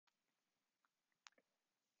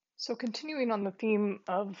So, continuing on the theme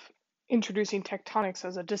of introducing tectonics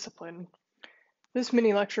as a discipline, this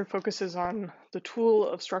mini lecture focuses on the tool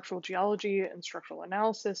of structural geology and structural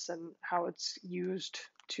analysis and how it's used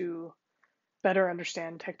to better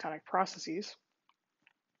understand tectonic processes.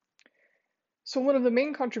 So, one of the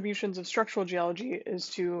main contributions of structural geology is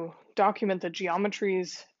to document the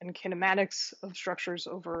geometries and kinematics of structures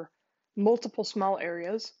over multiple small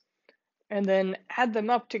areas, and then add them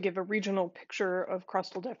up to give a regional picture of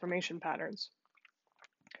crustal deformation patterns.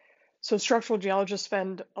 So structural geologists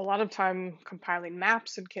spend a lot of time compiling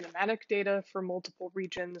maps and kinematic data for multiple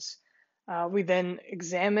regions. We then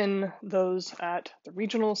examine those at the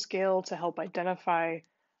regional scale to help identify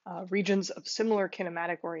regions of similar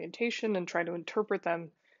kinematic orientation and try to interpret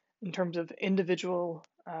them in terms of individual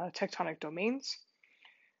tectonic domains.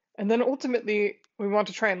 And then ultimately, we want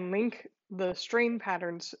to try and link the strain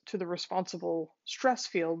patterns to the responsible stress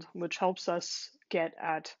field, which helps us get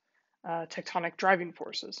at tectonic driving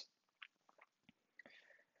forces.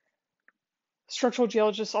 Structural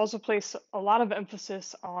geologists also place a lot of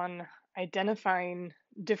emphasis on identifying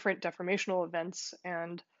different deformational events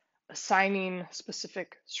and assigning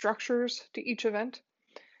specific structures to each event.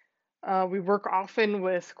 We work often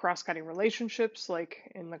with cross-cutting relationships, like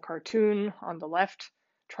in the cartoon on the left,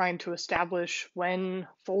 trying to establish when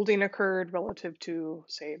folding occurred relative to,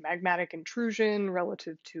 say, magmatic intrusion,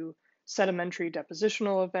 relative to sedimentary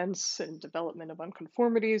depositional events and development of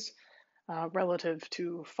unconformities, relative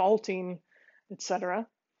to faulting, etc.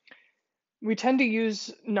 We tend to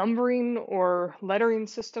use numbering or lettering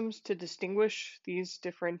systems to distinguish these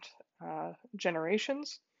different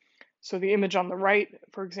generations. So the image on the right,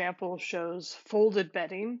 for example, shows folded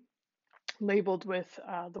bedding labeled with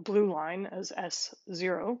the blue line as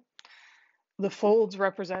S0. The folds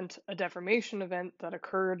represent a deformation event that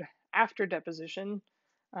occurred after deposition,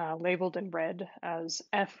 labeled in red as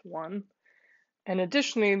F1. And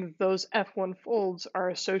additionally, those F1 folds are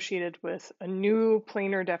associated with a new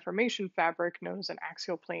planar deformation fabric known as an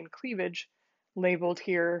axial plane cleavage, labeled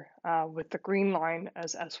here with the green line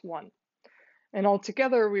as S1. And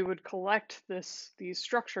altogether, we would collect these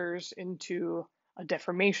structures into a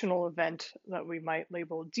deformational event that we might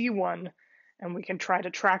label D1, and we can try to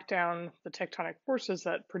track down the tectonic forces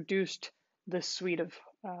that produced this suite of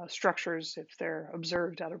structures if they're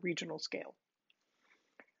observed at a regional scale.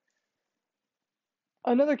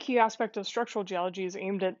 Another key aspect of structural geology is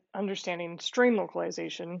aimed at understanding strain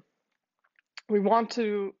localization. We want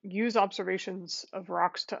to use observations of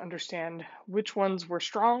rocks to understand which ones were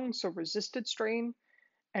strong, so resisted strain,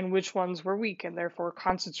 and which ones were weak and therefore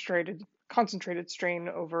concentrated strain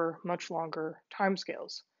over much longer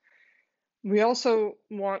timescales. We also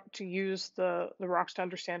want to use the rocks to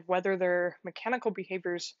understand whether their mechanical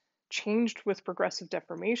behaviors changed with progressive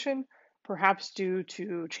deformation, perhaps due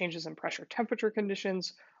to changes in pressure temperature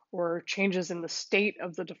conditions or changes in the state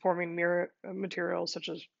of the deforming material, such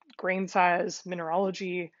as grain size,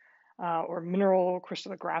 mineralogy, or mineral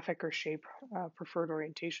crystallographic or shape preferred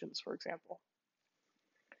orientations, for example.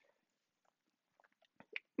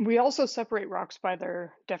 We also separate rocks by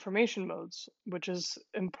their deformation modes, which is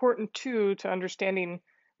important too to understanding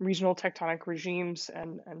regional tectonic regimes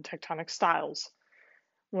and tectonic styles.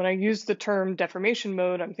 When I use the term deformation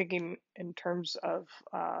mode, I'm thinking in terms of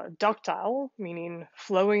ductile, meaning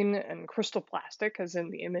flowing and crystal plastic, as in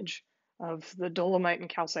the image of the dolomite and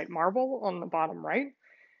calcite marble on the bottom right.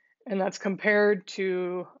 And that's compared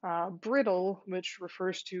to brittle, which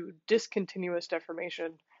refers to discontinuous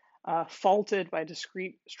deformation, faulted by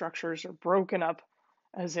discrete structures or broken up,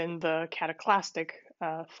 as in the cataclastic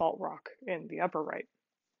fault rock in the upper right.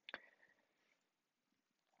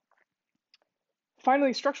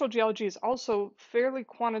 Finally, structural geology is also fairly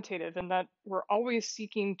quantitative in that we're always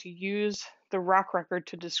seeking to use the rock record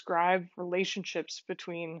to describe relationships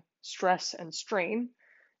between stress and strain,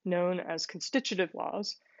 known as constitutive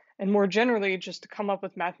laws, and more generally, just to come up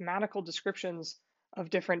with mathematical descriptions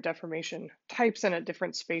of different deformation types and at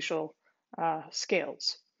different spatial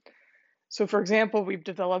scales. So for example, we've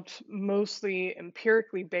developed mostly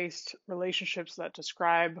empirically based relationships that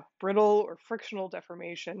describe brittle or frictional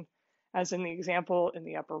deformation, as in the example in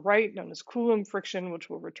the upper right, known as Coulomb friction, which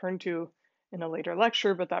we'll return to in a later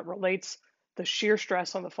lecture, but that relates the shear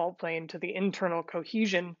stress on the fault plane to the internal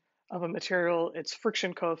cohesion of a material, its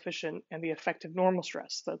friction coefficient, and the effective normal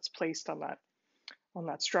stress that's placed on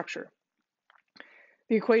that structure.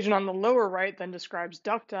 The equation on the lower right then describes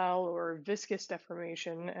ductile or viscous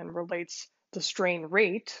deformation and relates the strain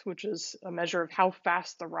rate, which is a measure of how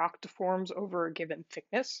fast the rock deforms over a given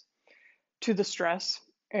thickness, to the stress,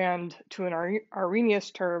 and to an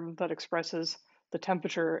Arrhenius term that expresses the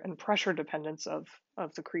temperature and pressure dependence of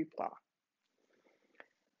the creep law.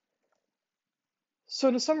 So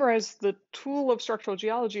to summarize, the tool of structural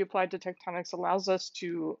geology applied to tectonics allows us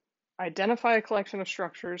to identify a collection of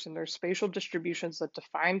structures and their spatial distributions that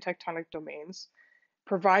define tectonic domains,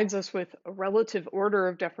 provides us with a relative order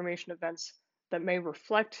of deformation events that may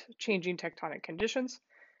reflect changing tectonic conditions,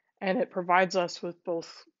 and it provides us with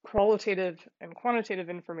both qualitative and quantitative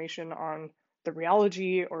information on the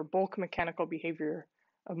rheology or bulk mechanical behavior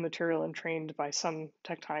of material entrained by some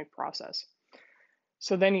tectonic process.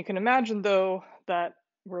 So then you can imagine, though, that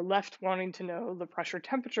we're left wanting to know the pressure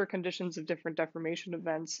temperature conditions of different deformation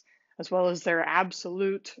events, as well as their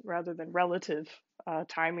absolute rather than relative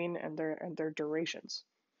timing and their durations.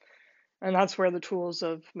 And that's where the tools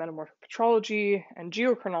of metamorphic petrology and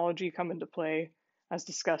geochronology come into play, as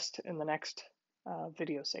discussed in the next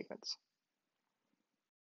video segments.